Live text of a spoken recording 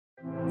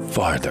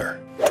farther.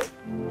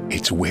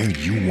 It's where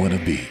you want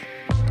to be.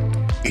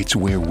 It's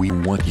where we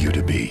want you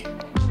to be.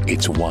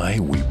 It's why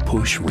we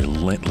push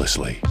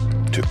relentlessly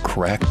to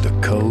crack the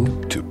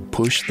code, to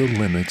push the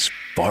limits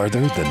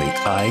farther than the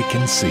eye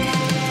can see.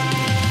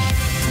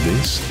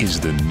 This is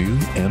the new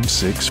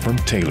M6 from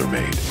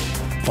TaylorMade.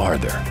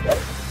 Farther.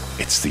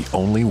 It's the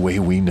only way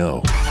we know.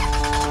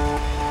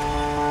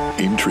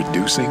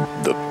 Introducing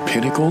the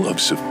pinnacle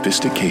of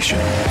sophistication.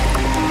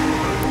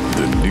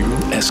 The new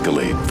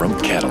Escalade from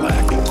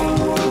Cadillac.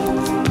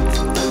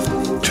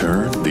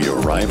 Turn the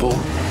arrival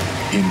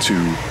into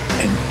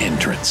an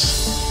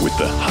entrance with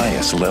the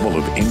highest level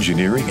of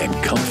engineering and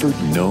comfort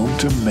known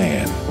to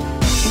man.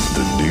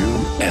 The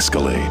new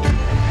Escalade.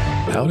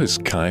 How does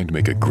Kind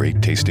make a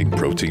great tasting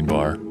protein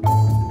bar?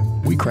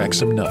 We crack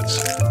some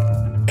nuts,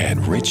 add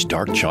rich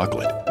dark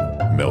chocolate,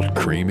 melt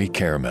creamy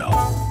caramel,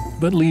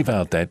 but leave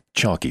out that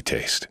chalky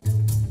taste.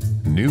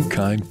 New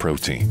Kind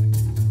protein.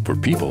 For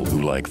people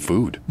who like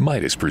food,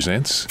 Midas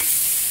presents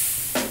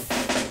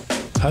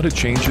How to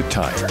Change a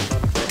Tire.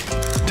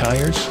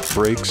 Tires,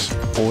 brakes,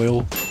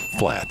 oil,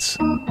 flats.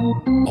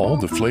 All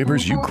the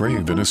flavors you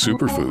crave in a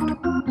superfood.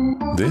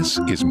 This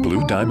is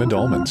Blue Diamond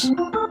Almonds.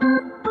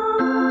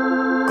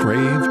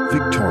 Crave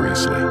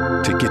victoriously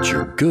to get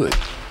your good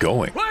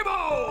going.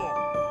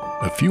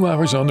 A few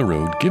hours on the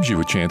road gives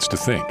you a chance to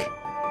think.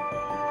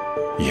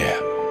 Yeah,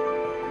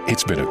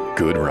 it's been a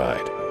good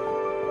ride.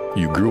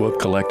 You grew up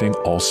collecting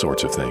all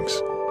sorts of things.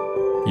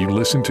 You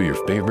listened to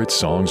your favorite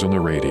songs on the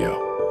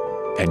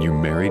radio, and you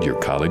married your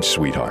college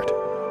sweetheart.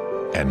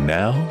 And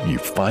now you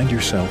find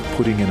yourself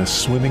putting in a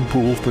swimming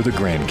pool for the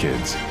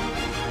grandkids.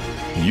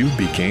 You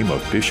became a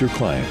Fisher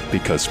client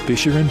because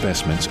Fisher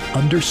Investments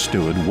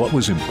understood what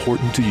was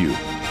important to you.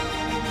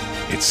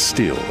 It's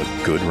still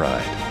a good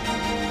ride.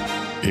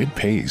 It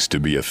pays to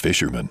be a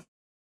fisherman.